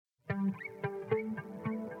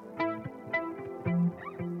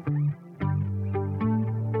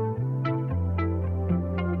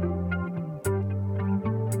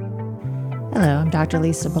Hello, I'm Dr.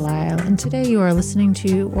 Lisa Belisle, and today you are listening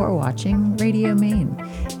to or watching Radio Maine.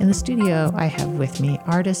 In the studio, I have with me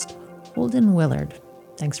artist Holden Willard.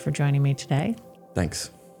 Thanks for joining me today.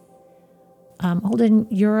 Thanks. Holden,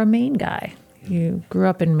 you're a Maine guy. You grew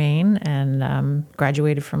up in Maine and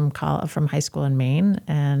graduated from high school in Maine,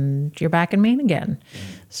 and you're back in Maine again.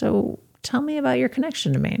 So tell me about your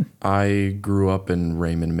connection to Maine. I grew up in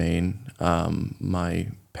Raymond, Maine. My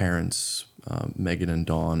parents, Megan and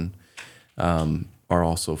Dawn, are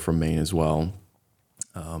also from Maine as well.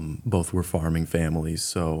 Both were farming families,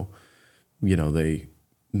 so, they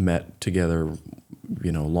met together,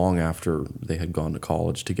 long after they had gone to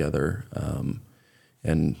college together.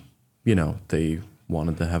 And, they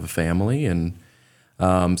wanted to have a family, and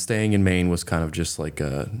staying in Maine was kind of just like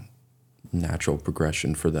a natural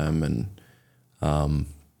progression for them. And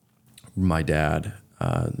my dad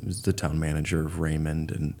was the town manager of Raymond,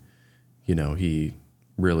 and, he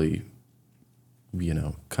really,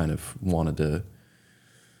 kind of wanted to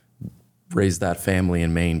raise that family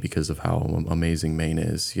in Maine because of how amazing Maine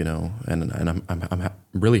is, and I'm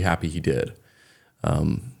really happy he did.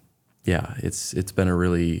 It's been a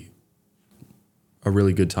really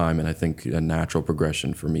good time, and I think a natural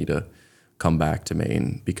progression for me to come back to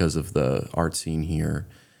Maine because of the art scene here,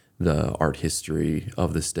 the art history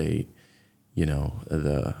of the state,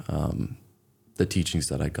 the teachings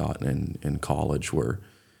that I got in college were,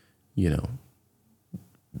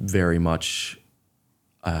 very much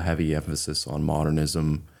a heavy emphasis on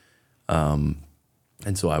modernism. And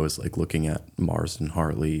so I was like looking at Marsden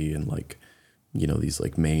Hartley and these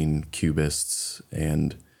like Maine cubists,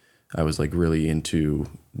 and I was like really into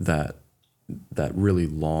that really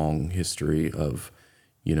long history of,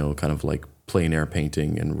 kind of like plein air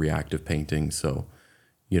painting and reactive painting. So,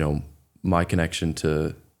 my connection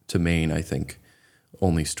to Maine, I think,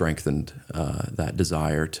 only strengthened that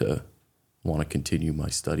desire to want to continue my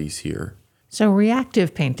studies here. So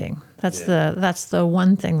reactive painting, that's the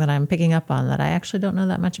one thing that I'm picking up on that I actually don't know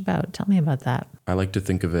that much about. Tell me about that. I like to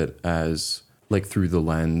think of it as like through the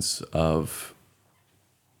lens of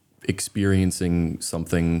experiencing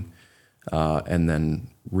something and then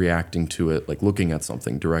reacting to it, like looking at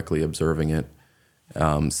something, directly observing it,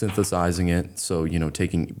 synthesizing it. So,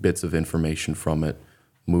 taking bits of information from it,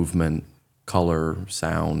 movement, color,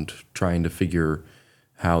 sound, trying to figure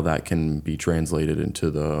how that can be translated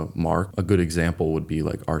into the mark. A good example would be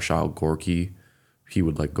like Arshile Gorky. He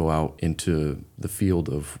would like go out into the field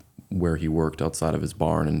of where he worked outside of his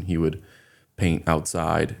barn, and he would paint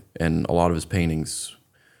outside. And a lot of his paintings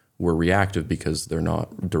were reactive because they're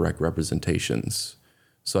not direct representations.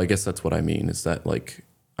 So I guess that's what I mean, is that like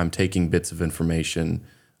I'm taking bits of information,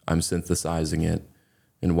 I'm synthesizing it,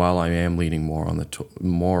 and while I am leaning more on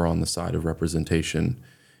the side of representation,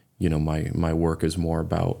 my work is more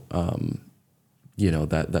about,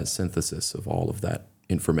 that synthesis of all of that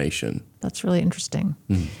information. That's really interesting.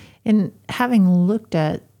 Mm-hmm. And having looked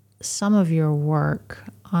at some of your work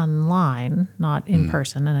online, not in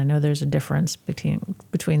person, and I know there's a difference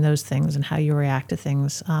between those things and how you react to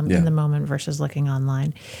things in the moment versus looking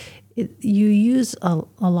online. You use a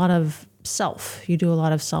lot of self. You do a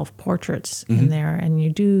lot of self-portraits in there, and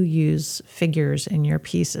you do use figures in your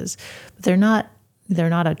pieces, but they're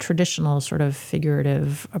not a traditional sort of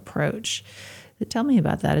figurative approach. Tell me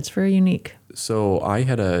about that. It's very unique. So I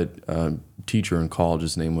had a teacher in college.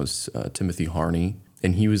 His name was Timothy Harney,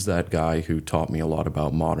 and he was that guy who taught me a lot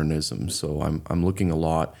about modernism. So I'm looking a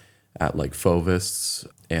lot at like Fauvists,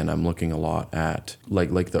 and I'm looking a lot at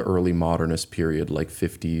like the early modernist period, like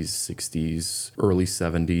 50s, 60s, early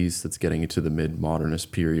 70s. That's getting into the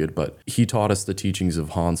mid-modernist period. But he taught us the teachings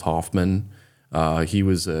of Hans Hofmann. He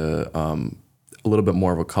was a little bit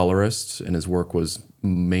more of a colorist, and his work was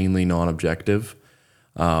mainly non-objective,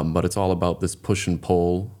 but it's all about this push and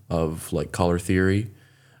pull of like color theory.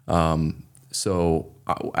 So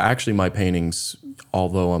actually my paintings,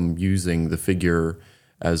 although I'm using the figure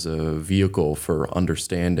as a vehicle for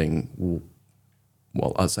understanding,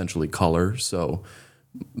 well, essentially color. So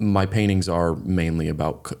my paintings are mainly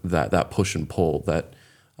about that push and pull, that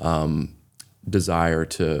desire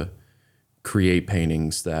to create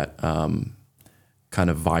paintings that kind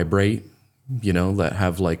of vibrate, that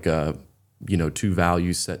have like two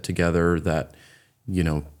values set together that,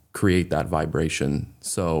 create that vibration.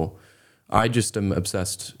 So I just am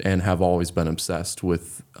obsessed and have always been obsessed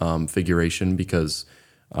with figuration, because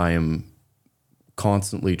I am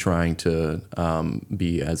constantly trying to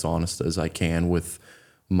be as honest as I can with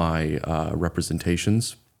my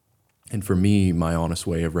representations. And for me, my honest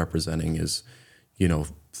way of representing is,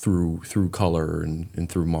 through color and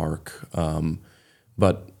through mark.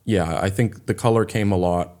 But Yeah, I think the color came a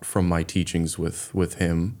lot from my teachings with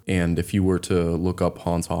him. And if you were to look up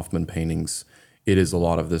Hans Hofmann paintings, it is a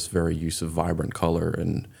lot of this very use of vibrant color.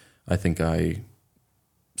 And I think I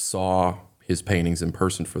saw his paintings in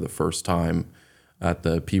person for the first time at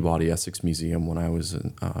the Peabody Essex Museum when I was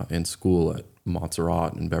in school at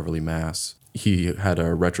Montserrat in Beverly, Mass. He had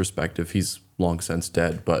a retrospective. He's long since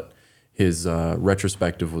dead, but his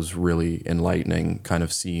retrospective was really enlightening, kind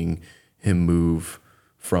of seeing him move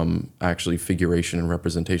from actually figuration and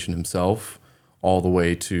representation himself all the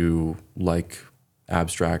way to like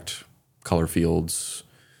abstract color fields,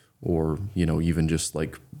 or, you know, even just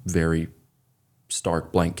like very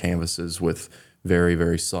stark blank canvases with very,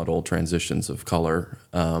 very subtle transitions of color.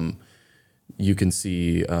 You can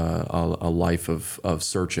see a life of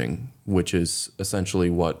searching, which is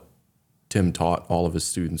essentially what Tim taught all of his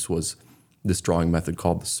students, was this drawing method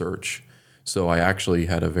called the search. So I actually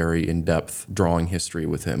had a very in-depth drawing history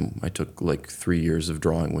with him. I took like 3 years of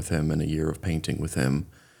drawing with him and a year of painting with him.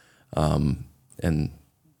 And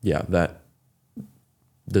yeah, that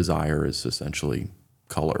desire is essentially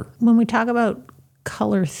color. When we talk about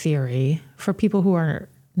color theory, for people who are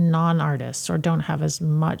non-artists or don't have as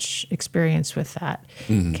much experience with that,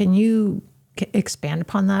 can you expand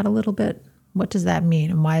upon that a little bit? What does that mean,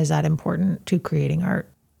 and why is that important to creating art?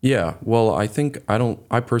 Yeah, well, I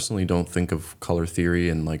personally don't think of color theory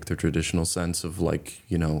in like the traditional sense of like,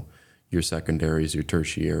 you know, your secondaries, your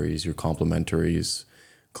tertiaries, your complementaries.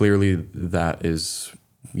 Clearly that is,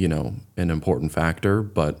 you know, an important factor,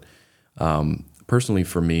 but personally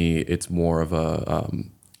for me, it's more of a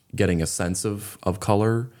getting a sense of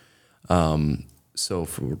color. So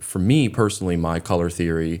for me personally, my color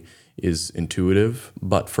theory is intuitive,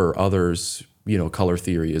 but for others, you know, color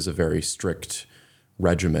theory is a very strict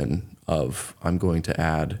regimen of, I'm going to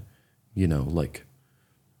add, you know, like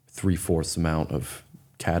 3/4 amount of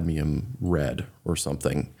cadmium red or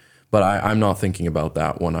something. But I'm not thinking about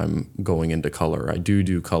that when I'm going into color. I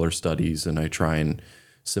do color studies, and I try and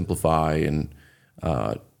simplify and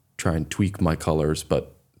try and tweak my colors.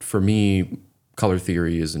 But for me, color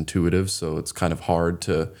theory is intuitive, so it's kind of hard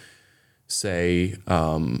to say,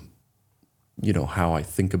 you know, how I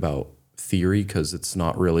think about theory, because it's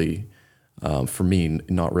not really, for me,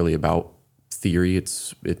 not really about theory.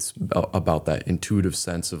 It's about that intuitive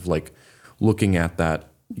sense of like looking at that,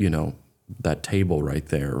 you know, that table right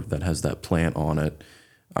there that has that plant on it.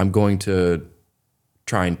 I'm going to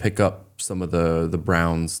try and pick up some of the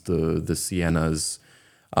browns, the siennas,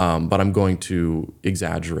 but I'm going to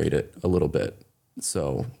exaggerate it a little bit.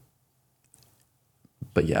 So,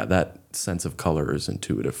 but yeah, that sense of color is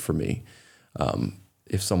intuitive for me.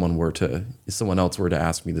 If someone else were to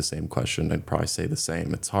ask me the same question, I'd probably say the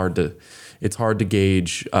same. It's hard to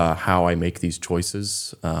gauge how I make these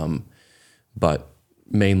choices, but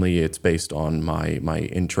mainly it's based on my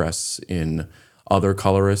interests in other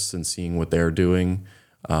colorists and seeing what they're doing,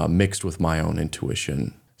 mixed with my own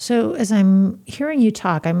intuition. So as I'm hearing you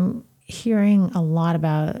talk, I'm hearing a lot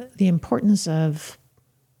about the importance of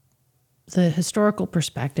the historical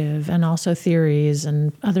perspective and also theories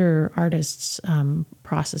and other artists'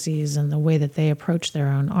 processes and the way that they approach their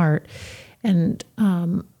own art, and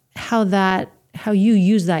how you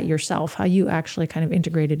use that yourself, how you actually kind of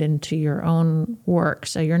integrate it into your own work.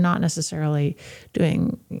 So you're not necessarily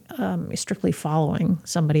doing strictly following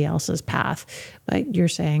somebody else's path, but you're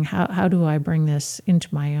saying, how do I bring this into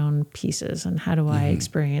my own pieces, and how do I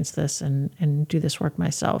experience this and do this work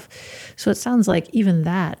myself? So it sounds like even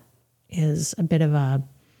that is a bit of a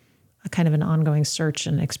kind of an ongoing search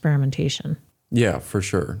and experimentation. Yeah, for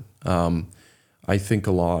sure. I think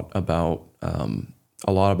a lot about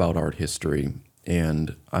art history,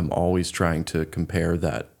 and I'm always trying to compare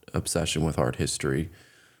that obsession with art history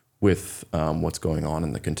with what's going on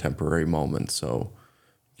in the contemporary moment. So,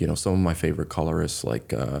 you know, some of my favorite colorists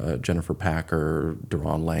like Jennifer Packer,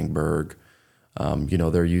 Doron Langberg, you know,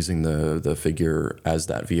 they're using the figure as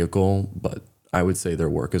that vehicle, but I would say their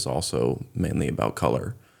work is also mainly about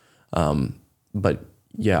color. But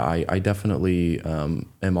yeah, I definitely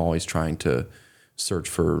am always trying to search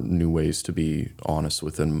for new ways to be honest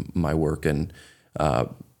within my work. And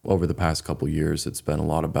over the past couple of years, it's been a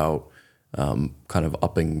lot about kind of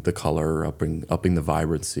upping the color, upping the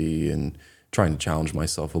vibrancy, and trying to challenge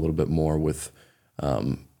myself a little bit more with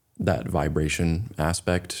that vibration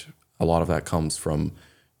aspect. A lot of that comes from,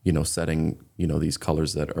 you know, setting, you know, these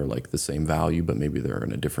colors that are like the same value, but maybe they're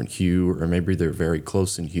in a different hue, or maybe they're very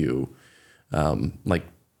close in hue. Like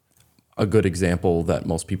a good example that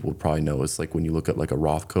most people would probably know is like when you look at like a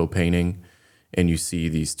Rothko painting and you see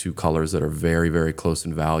these two colors that are very, very close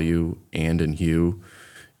in value and in hue,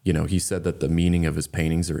 he said that the meaning of his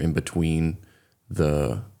paintings are in between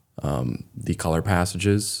the color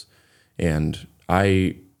passages. And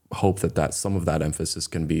I hope that some of that emphasis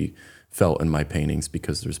can be felt in my paintings,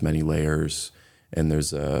 because there's many layers and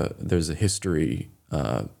there's a history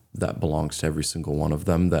that belongs to every single one of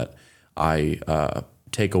them that I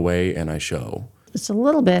take away and I show. It's a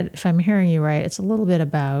little bit, if I'm hearing you right, it's a little bit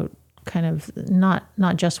about kind of not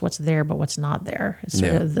just what's there, but what's not there. It's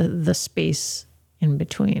sort of the space in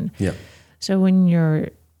between. Yeah. So when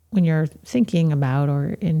you're thinking about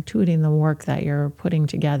or intuiting the work that you're putting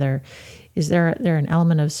together, is there an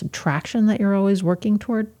element of subtraction that you're always working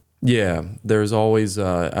toward? Yeah, there's always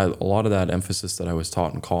a lot of that emphasis that I was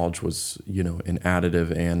taught in college was, an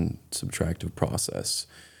additive and subtractive process.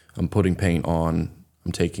 I'm putting paint on,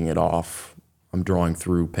 I'm taking it off, I'm drawing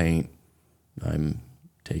through paint, I'm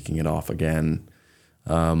taking it off again,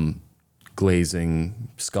 glazing,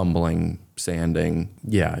 scumbling, sanding.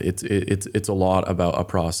 Yeah, it's a lot about a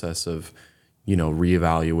process of,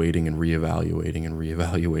 reevaluating and reevaluating and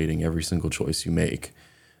reevaluating every single choice you make.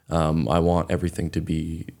 I want everything to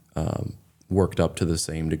be worked up to the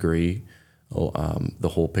same degree, the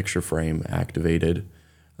whole picture frame activated.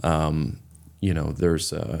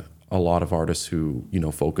 There's a lot of artists who,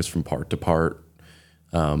 focus from part to part.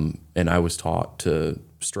 And I was taught to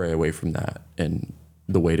stray away from that. And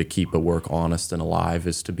the way to keep a work honest and alive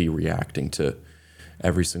is to be reacting to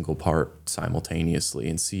every single part simultaneously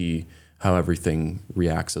and see how everything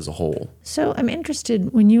reacts as a whole. So I'm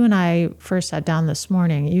interested, when you and I first sat down this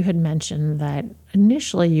morning, you had mentioned that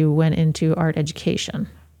initially you went into art education.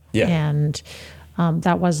 Yeah. And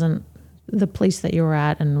that wasn't the place that you were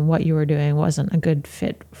at, and what you were doing wasn't a good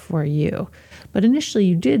fit for you. But initially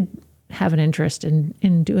you did have an interest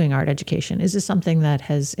in doing art education. Is this something that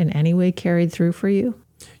has in any way carried through for you?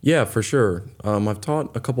 Yeah, for sure. I've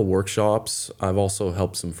taught a couple workshops. I've also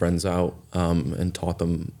helped some friends out and taught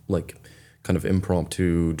them kind of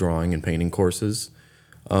impromptu drawing and painting courses.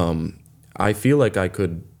 I feel like I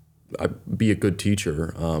could be a good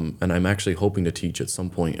teacher, and I'm actually hoping to teach at some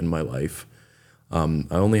point in my life. I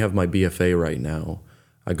only have my BFA right now.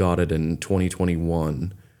 I got it in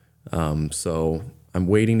 2021. So I'm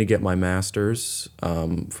waiting to get my master's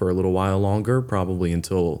for a little while longer, probably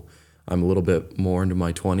until I'm a little bit more into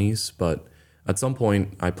my 20s. But at some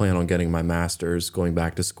point, I plan on getting my master's, going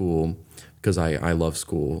back to school, because I love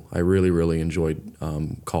school. I really, really enjoyed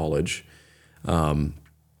college. And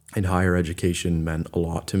higher education meant a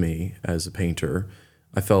lot to me as a painter.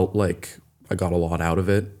 I felt like I got a lot out of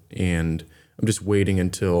it, and I'm just waiting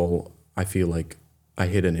until I feel like I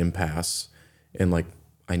hit an impasse and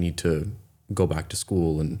I need to go back to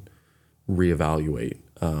school and reevaluate.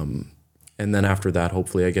 And then after that,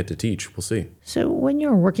 hopefully I get to teach. We'll see. So when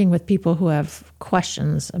you're working with people who have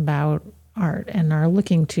questions about art and are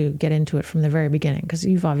looking to get into it from the very beginning, because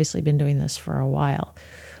you've obviously been doing this for a while,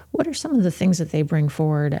 what are some of the things that they bring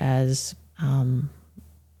forward as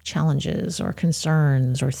challenges or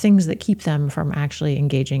concerns or things that keep them from actually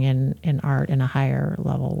engaging in art in a higher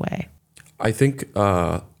level way? I think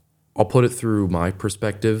I'll put it through my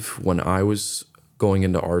perspective. When I was going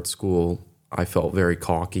into art school, I felt very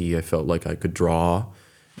cocky. I felt like I could draw.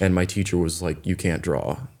 And my teacher was like, you can't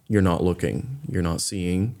draw. You're not looking. You're not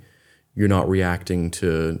seeing. You're not reacting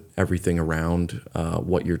to everything around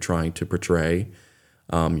what you're trying to portray.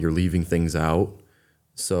 You're leaving things out.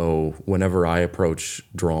 So whenever I approach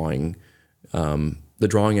drawing, the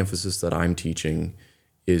drawing emphasis that I'm teaching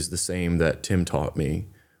is the same that Tim taught me,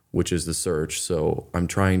 which is the search. So I'm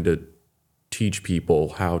trying to teach people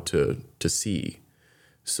how to see.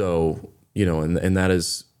 So, and that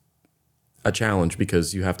is a challenge,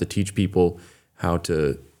 because you have to teach people how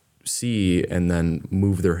to see and then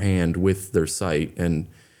move their hand with their sight and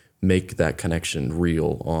make that connection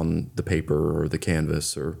real on the paper or the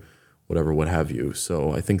canvas or whatever, what have you.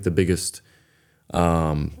 So I think the biggest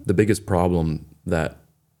problem that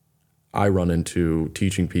I run into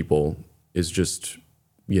teaching people is just,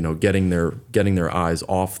 getting their eyes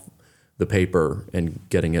off the paper and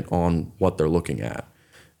getting it on what they're looking at.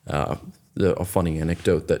 A funny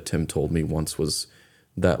anecdote that Tim told me once was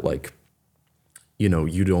that, you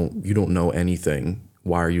don't know anything.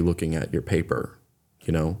 Why are you looking at your paper?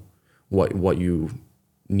 What you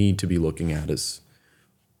need to be looking at is,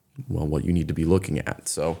 well, what you need to be looking at.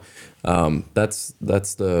 So that's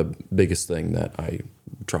the biggest thing that I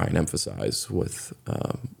try and emphasize with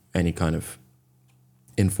any kind of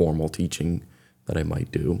informal teaching that I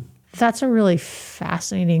might do. That's a really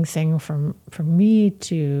fascinating thing for me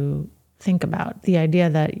to think about. The idea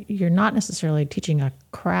that you're not necessarily teaching a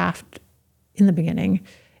craft in the beginning.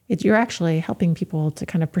 you're actually helping people to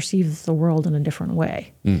kind of perceive the world in a different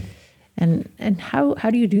way. And how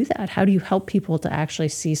do you do that? How do you help people to actually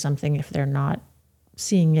see something if they're not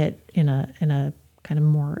seeing it in a kind of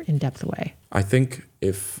more in-depth way? I think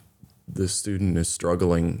if the student is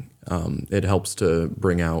struggling, it helps to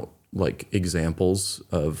bring out like examples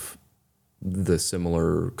of the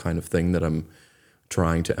similar kind of thing that I'm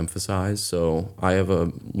trying to emphasize. So I have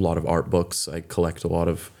a lot of art books. I collect a lot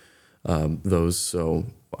of those. So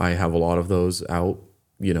I have a lot of those out,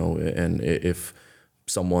 and if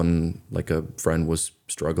someone like a friend was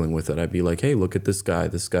struggling with it, I'd be like, hey, look at this guy.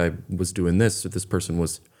 This guy was doing this, or this person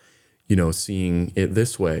was, seeing it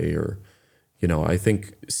this way, or, I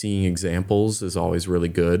think seeing examples is always really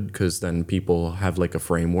good because then people have like a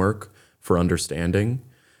framework for understanding.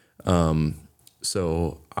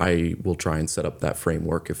 So I will try and set up that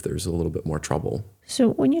framework if there's a little bit more trouble. So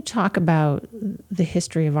when you talk about the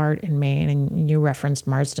history of art in Maine, and you referenced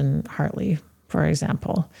Marsden Hartley, for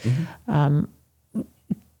example,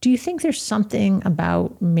 do you think there's something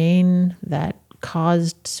about Maine that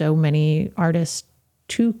caused so many artists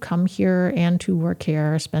to come here and to work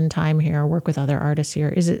here, spend time here, work with other artists here?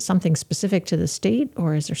 Is it something specific to the state,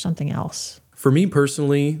 or is there something else? For me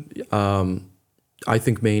personally, I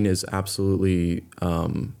think Maine is absolutely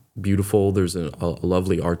beautiful. There's a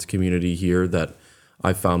lovely arts community here that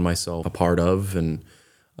I found myself a part of and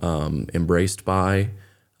embraced by.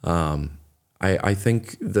 I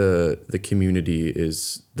think the community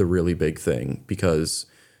is the really big thing because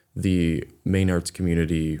the Maine arts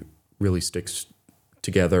community really sticks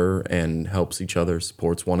together and helps each other,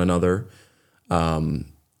 supports one another.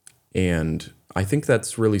 And I think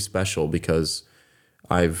that's really special because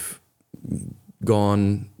I've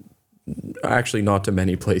gone, actually not to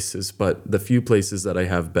many places, but the few places that I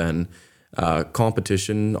have been,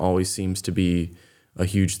 competition always seems to be a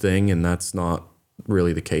huge thing, and that's not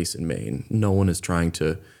really the case in Maine. No one is trying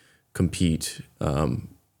to compete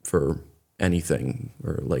for anything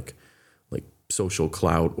or like social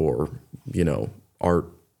clout or art.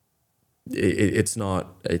 It's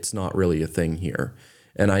not really a thing here,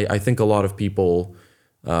 and I think a lot of people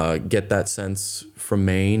get that sense from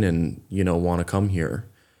Maine and want to come here.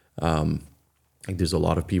 Like there's a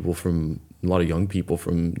lot of young people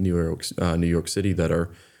from New York City that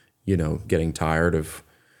are getting tired of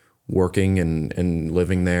working and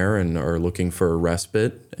living there and are looking for a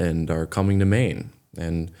respite and are coming to Maine.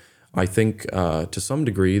 And I think to some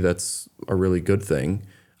degree that's a really good thing.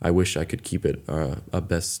 I wish I could keep it a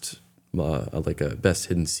best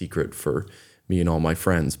hidden secret for me and all my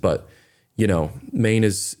friends. But Maine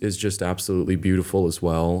is just absolutely beautiful as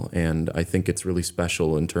well, and I think it's really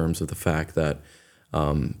special in terms of the fact that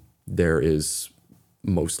there is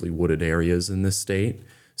mostly wooded areas in this state.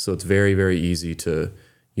 So it's very, very easy to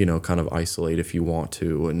kind of isolate if you want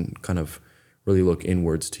to, and kind of really look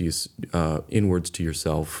inwards to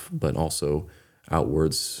yourself, but also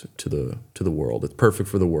outwards to the world. It's perfect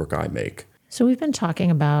for the work I make. So we've been talking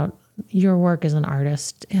about your work as an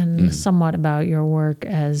artist and somewhat about your work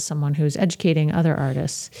as someone who's educating other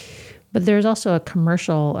artists. But there's also a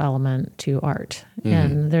commercial element to art.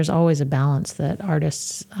 And there's always a balance that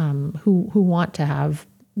artists who want to have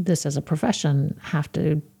this as a profession have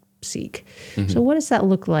to seek. So what does that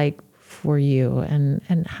look like for you?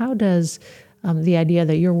 And how does the idea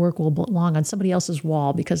that your work will belong on somebody else's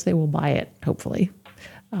wall because they will buy it, hopefully,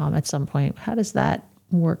 at some point, how does that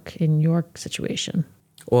work in your situation?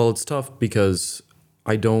 Well, it's tough because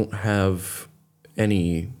I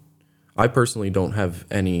personally don't have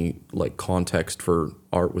any like context for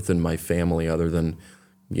art within my family other than,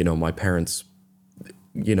 my parents,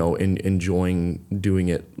 enjoying doing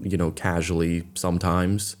it, casually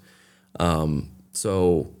sometimes.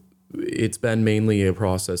 So it's been mainly a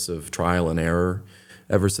process of trial and error.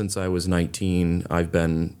 Ever since I was 19, I've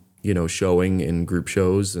been, showing in group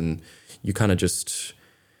shows, and you kind of just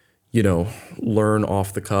learn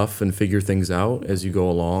off the cuff and figure things out as you go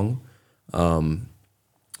along. And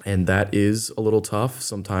that is a little tough.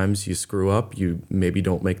 Sometimes you screw up, you maybe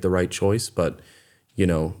don't make the right choice, but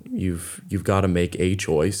you've got to make a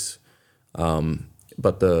choice.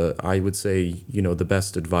 But I would say, the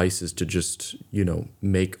best advice is to just,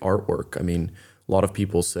 make artwork. I mean, a lot of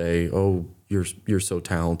people say, oh, you're so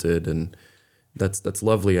talented, and that's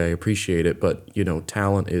lovely. I appreciate it. But,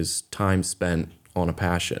 talent is time spent on a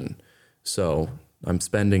passion. So I'm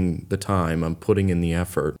spending the time, I'm putting in the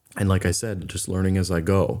effort. And like I said, just learning as I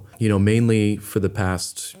go. Mainly for the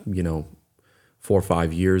past, 4 or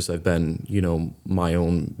 5 years, I've been, my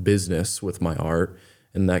own business with my art.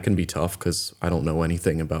 And that can be tough because I don't know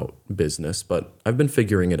anything about business, but I've been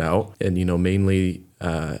figuring it out. And, mainly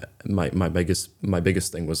my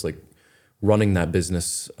biggest thing was like running that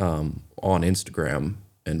business on Instagram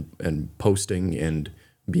and posting and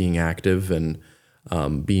being active and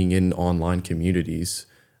being in online communities.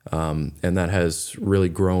 And that has really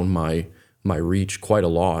grown my reach quite a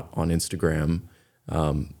lot on Instagram.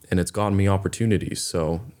 And it's gotten me opportunities.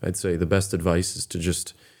 So I'd say the best advice is to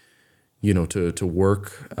just, to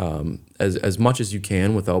work as much as you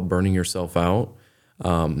can without burning yourself out.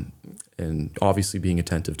 And obviously being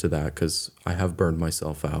attentive to that, because I have burned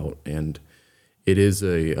myself out, and it is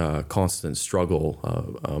a constant struggle,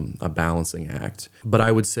 a balancing act. But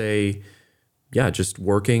I would say, just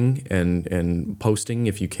working and posting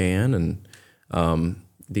if you can, and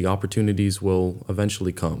the opportunities will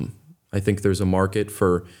eventually come. I think there's a market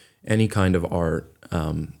for any kind of art.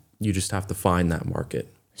 You just have to find that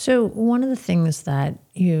market. So one of the things that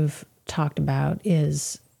you've talked about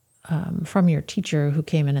is from your teacher who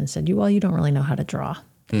came in and said, you don't really know how to draw.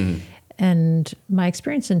 Mm-hmm. And my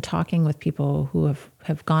experience in talking with people who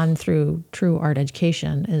have gone through true art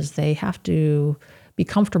education is they have to be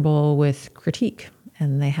comfortable with critique,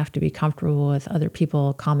 and they have to be comfortable with other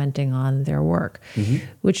people commenting on their work, mm-hmm.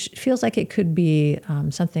 which feels like it could be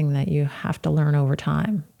something that you have to learn over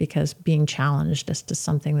time, because being challenged as to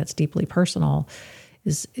something that's deeply personal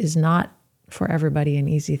is not for everybody an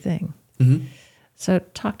easy thing. Mm-hmm. So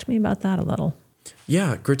talk to me about that a little.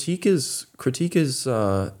 Yeah, critique is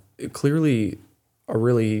clearly a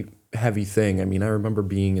really heavy thing. I mean, I remember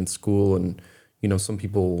being in school and, some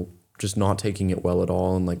people just not taking it well at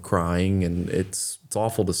all and like crying, and it's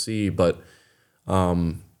awful to see. But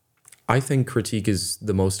I think critique is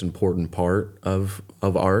the most important part of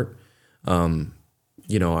art. I'm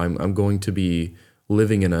going to be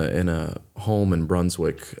living in a home in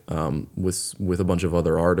Brunswick with a bunch of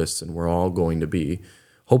other artists, and we're all going to be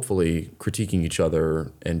hopefully critiquing each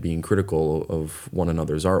other and being critical of one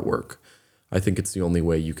another's artwork. I think it's the only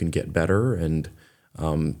way you can get better, and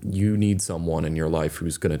you need someone in your life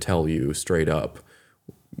who's going to tell you straight up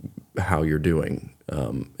how you're doing.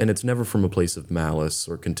 And it's never from a place of malice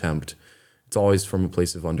or contempt. It's always from a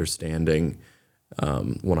place of understanding.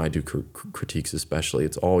 When I do critiques especially,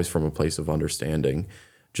 it's always from a place of understanding,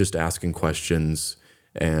 just asking questions.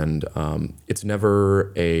 And it's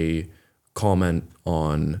never a comment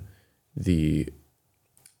on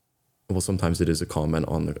sometimes it is a comment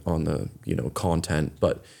on the content,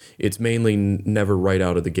 but it's mainly never right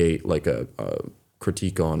out of the gate like a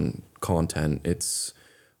critique on content. It's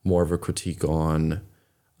more of a critique on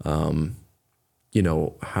how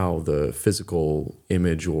the physical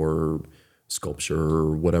image or sculpture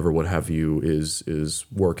or whatever, what have you, is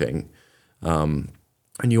working. And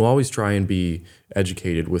you always try and be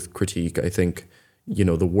educated with critique. I think,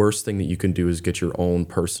 the worst thing that you can do is get your own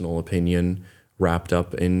personal opinion wrapped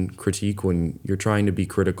up in critique. When you're trying to be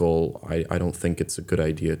critical, I don't think it's a good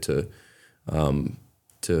idea to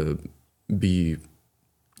be,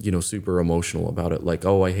 super emotional about it. Like,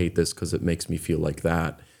 oh, I hate this because it makes me feel like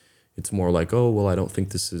that. It's more like, oh, well, I don't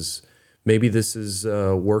think maybe this is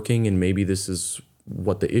working, and maybe this is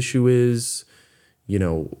what the issue is.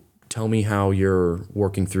 Tell me how you're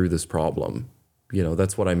working through this problem.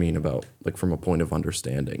 That's what I mean about like from a point of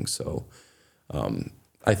understanding. So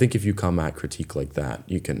I think if you come at critique like that,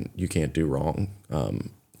 you can't do wrong.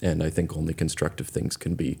 And I think only constructive things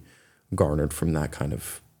can be garnered from that kind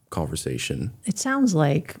of conversation. It sounds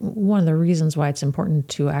like one of the reasons why it's important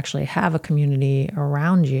to actually have a community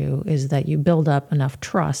around you is that you build up enough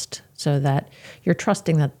trust so that you're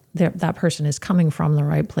trusting that that person is coming from the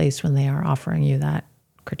right place when they are offering you that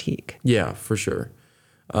critique. Yeah, for sure.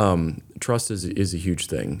 Trust is a huge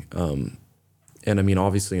thing. And I mean,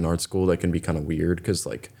 obviously in art school, that can be kind of weird because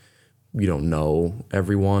like you don't know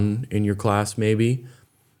everyone in your class maybe,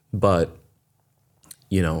 but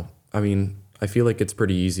I mean, I feel like it's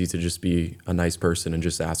pretty easy to just be a nice person and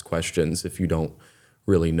just ask questions if you don't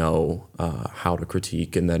really know how to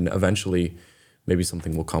critique. And then eventually maybe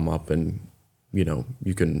something will come up and,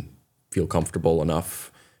 you can feel comfortable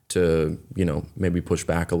enough to, maybe push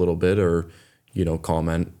back a little bit or,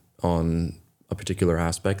 comment on a particular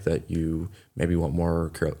aspect that you maybe want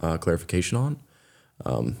more clarification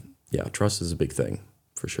on. Trust is a big thing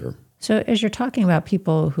for sure. So as you're talking about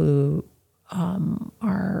people who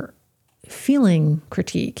are feeling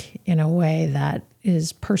critique in a way that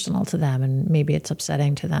is personal to them and maybe it's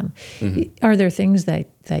upsetting to them, mm-hmm. Are there things that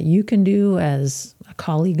you can do as a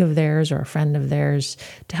colleague of theirs or a friend of theirs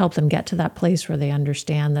to help them get to that place where they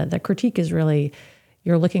understand that the critique is really,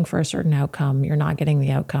 you're looking for a certain outcome, you're not getting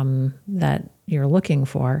the outcome that you're looking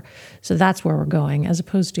for, so that's where we're going, as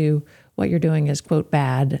opposed to what you're doing is, quote,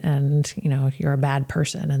 bad, and you're a bad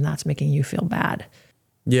person and that's making you feel bad?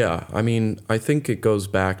 Yeah, I mean, I think it goes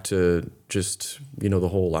back to just, the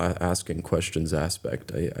whole asking questions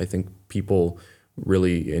aspect. I think people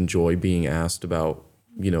really enjoy being asked about,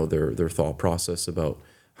 their thought process about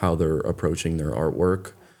how they're approaching their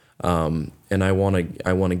artwork. And I want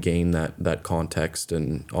to gain that context,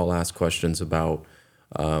 and I'll ask questions about,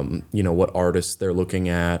 what artists they're looking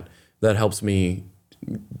at. That helps me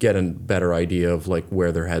get a better idea of like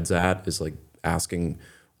where their head's at, is like asking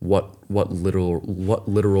what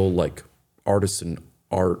literal like artists and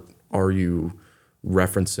art are you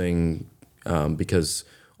referencing, because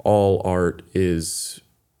all art isn't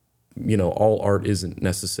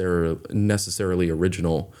necessarily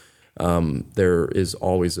original. There is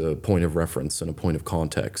always a point of reference and a point of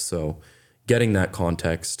context. So getting that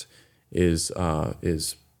context is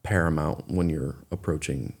paramount when you're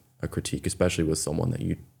approaching a critique, especially with someone that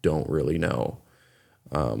you don't really know.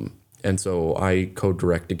 And so I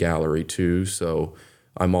co-direct a gallery too. So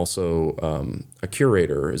I'm also a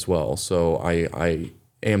curator as well. So I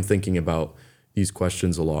am thinking about these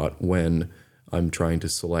questions a lot when I'm trying to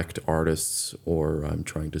select artists or I'm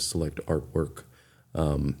trying to select artwork.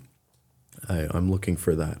 I'm looking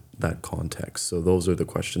for that context. So those are the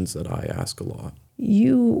questions that I ask a lot.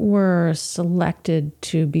 You were selected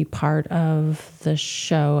to be part of the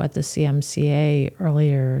show at the CMCA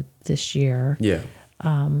earlier this year. Yeah.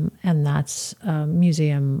 And that's a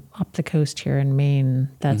museum up the coast here in Maine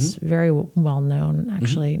that's very well known,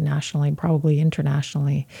 actually, nationally, probably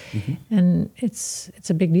internationally. And it's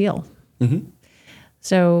a big deal.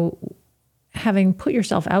 So having put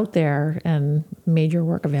yourself out there and made your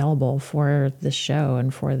work available for this show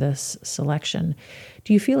and for this selection,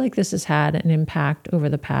 do you feel like this has had an impact over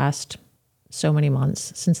the past so many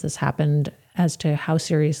months since this happened as to how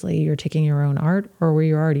seriously you're taking your own art, or were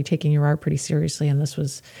you already taking your art pretty seriously and this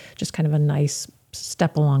was just kind of a nice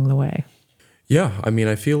step along the way? Yeah, I mean,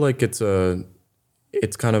 I feel like it's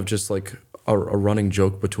kind of just like a running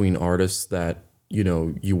joke between artists that,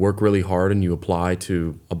 you work really hard and you apply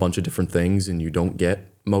to a bunch of different things and you don't get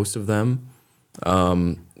most of them.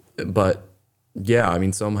 But yeah, I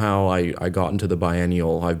mean, somehow I got into the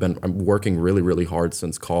biennial. I'm working really, really hard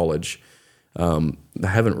since college. I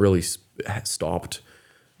haven't really stopped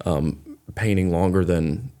painting longer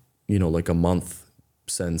than, like a month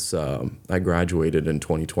since I graduated in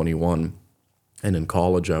 2021. And in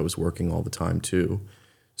college, I was working all the time too.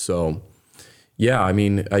 So yeah, I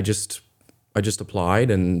mean, I just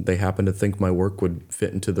applied and they happened to think my work would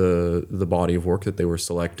fit into the body of work that they were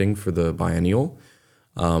selecting for the biennial.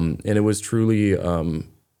 And it was truly a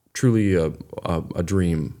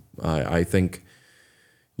dream. I think,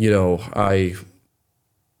 I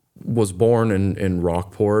was born in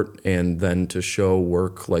Rockport, and then to show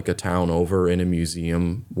work like a town over in a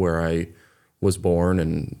museum where I was born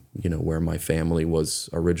and, where my family was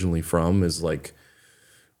originally from is like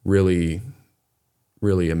really,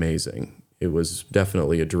 really amazing. It was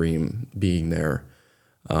definitely a dream being there.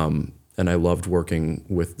 And I loved working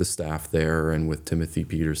with the staff there and with Timothy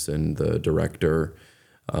Peterson, the director.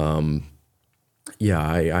 Yeah,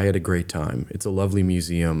 I had a great time. It's a lovely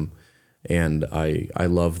museum, and I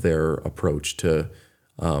love their approach to,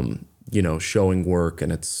 showing work,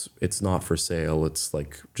 and it's not for sale. It's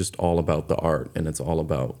like just all about the art, and it's all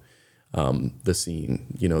about the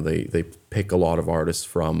scene. They pick a lot of artists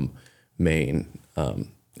from Maine,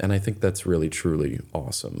 and I think that's really, truly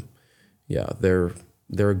awesome. Yeah, they're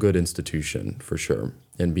a good institution for sure.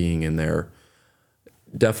 And being in there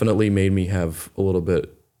definitely made me have a little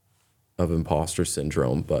bit of imposter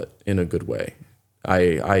syndrome, but in a good way.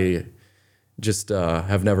 I just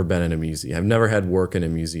have never been in a museum. I've never had work in a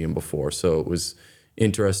museum before, so it was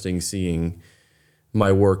interesting seeing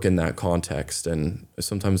my work in that context. And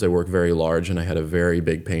sometimes I work very large, and I had a very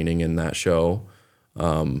big painting in that show.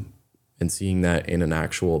 And seeing that in an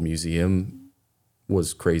actual museum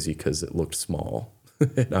was crazy because it looked small.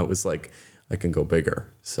 And I was like, I can go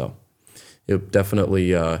bigger. So it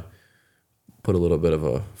definitely put a little bit of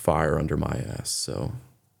a fire under my ass. So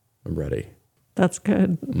I'm ready. That's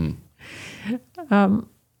good. I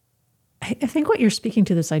think what you're speaking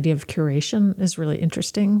to, this idea of curation, is really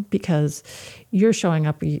interesting because you're showing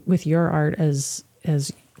up with your art as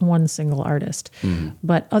one single artist,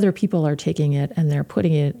 but other people are taking it and they're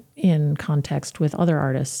putting it in context with other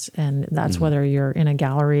artists. And that's whether you're in a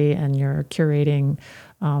gallery and you're curating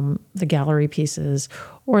the gallery pieces,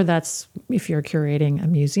 or that's if you're curating a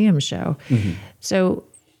museum show. So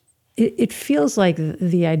it feels like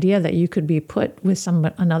the idea that you could be put with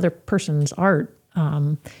another person's art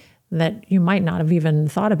that you might not have even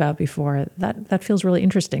thought about before, that feels really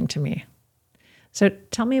interesting to me. So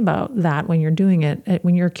tell me about that when you're doing it,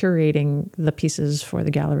 when you're curating the pieces for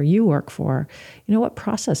the gallery you work for. What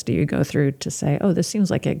process do you go through to say, oh, this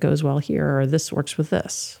seems like it goes well here, or this works with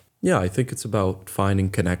this? Yeah, I think it's about finding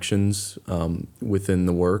connections within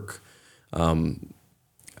the work.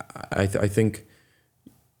 I think,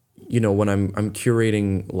 when I'm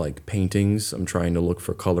curating like paintings, I'm trying to look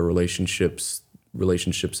for color relationships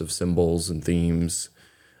of symbols and themes.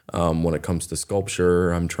 When it comes to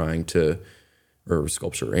sculpture, or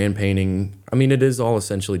sculpture and painting. I mean, it is all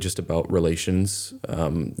essentially just about relations.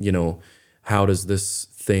 How does this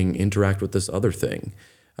thing interact with this other thing?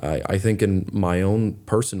 I think in my own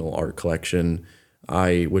personal art collection,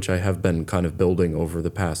 which I have been kind of building over the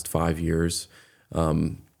past 5 years,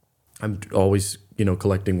 I'm always,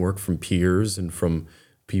 collecting work from peers and from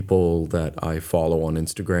people that I follow on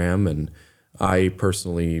Instagram. And I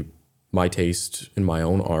personally, my taste in my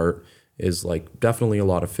own art is like definitely a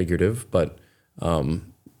lot of figurative, but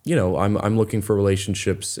I'm looking for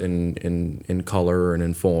relationships in color and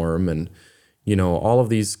in form, and all of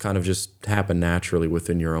these kind of just happen naturally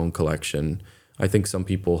within your own collection. I think some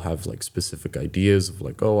people have like specific ideas of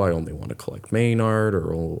like, oh, I only want to collect Maine art,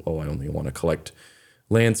 or oh, I only want to collect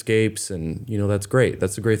landscapes, and that's great.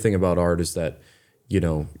 That's the great thing about art, is that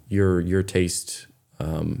your taste,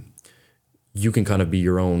 you can kind of be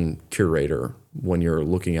your own curator when you're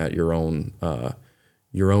looking at your own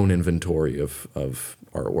inventory of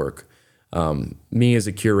artwork. Me as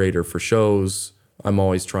a curator for shows, I'm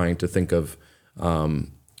always trying to think of,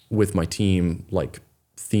 with my team, like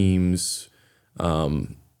themes,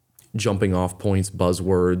 jumping off points,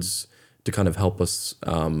 buzzwords, to kind of help us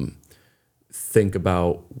think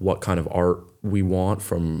about what kind of art we want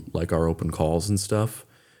from like our open calls and stuff.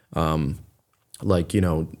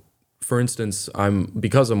 For instance,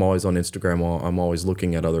 because I'm always on Instagram, I'm always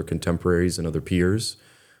looking at other contemporaries and other peers.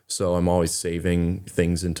 So I'm always saving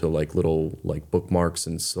things into like little like bookmarks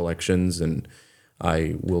and selections, and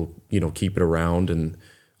I will, keep it around, and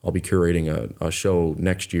I'll be curating a show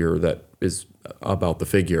next year that is about the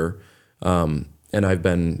figure. And I've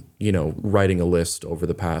been, writing a list over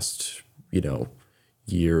the past,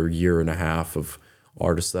 year and a half of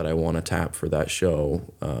artists that I want to tap for that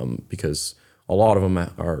show, because a lot of them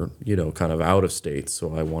are, kind of out of state.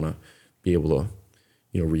 So I want to be able to,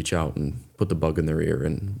 reach out and put the bug in their ear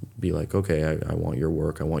and be like, okay, I want your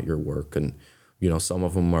work. I want your work. And, some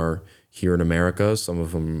of them are here in America. Some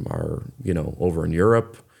of them are, over in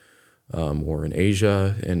Europe, or in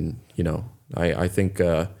Asia. And, I think,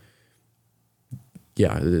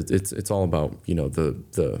 it's all about,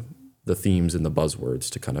 the themes and the buzzwords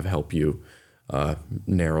to kind of help you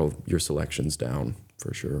narrow your selections down,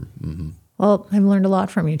 for sure. Mm-hmm. Well, I've learned a lot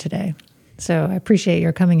from you today. So I appreciate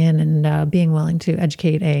your coming in and being willing to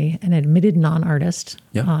educate an admitted non-artist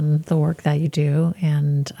on the work that you do.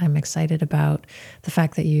 And I'm excited about the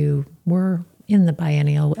fact that you were in the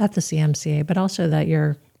biennial at the CMCA, but also that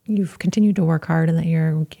you've continued to work hard and that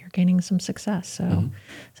you're gaining some success. So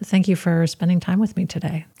thank you for spending time with me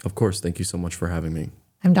today. Of course. Thank you so much for having me.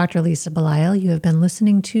 I'm Dr. Lisa Belisle. You have been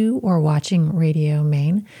listening to or watching Radio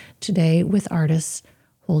Maine, today with artist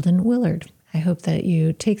Holden Willard. I hope that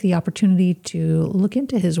you take the opportunity to look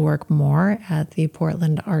into his work more at the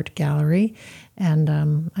Portland Art Gallery. And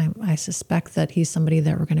I suspect that he's somebody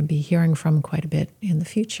that we're going to be hearing from quite a bit in the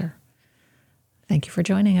future. Thank you for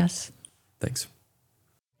joining us. Thanks.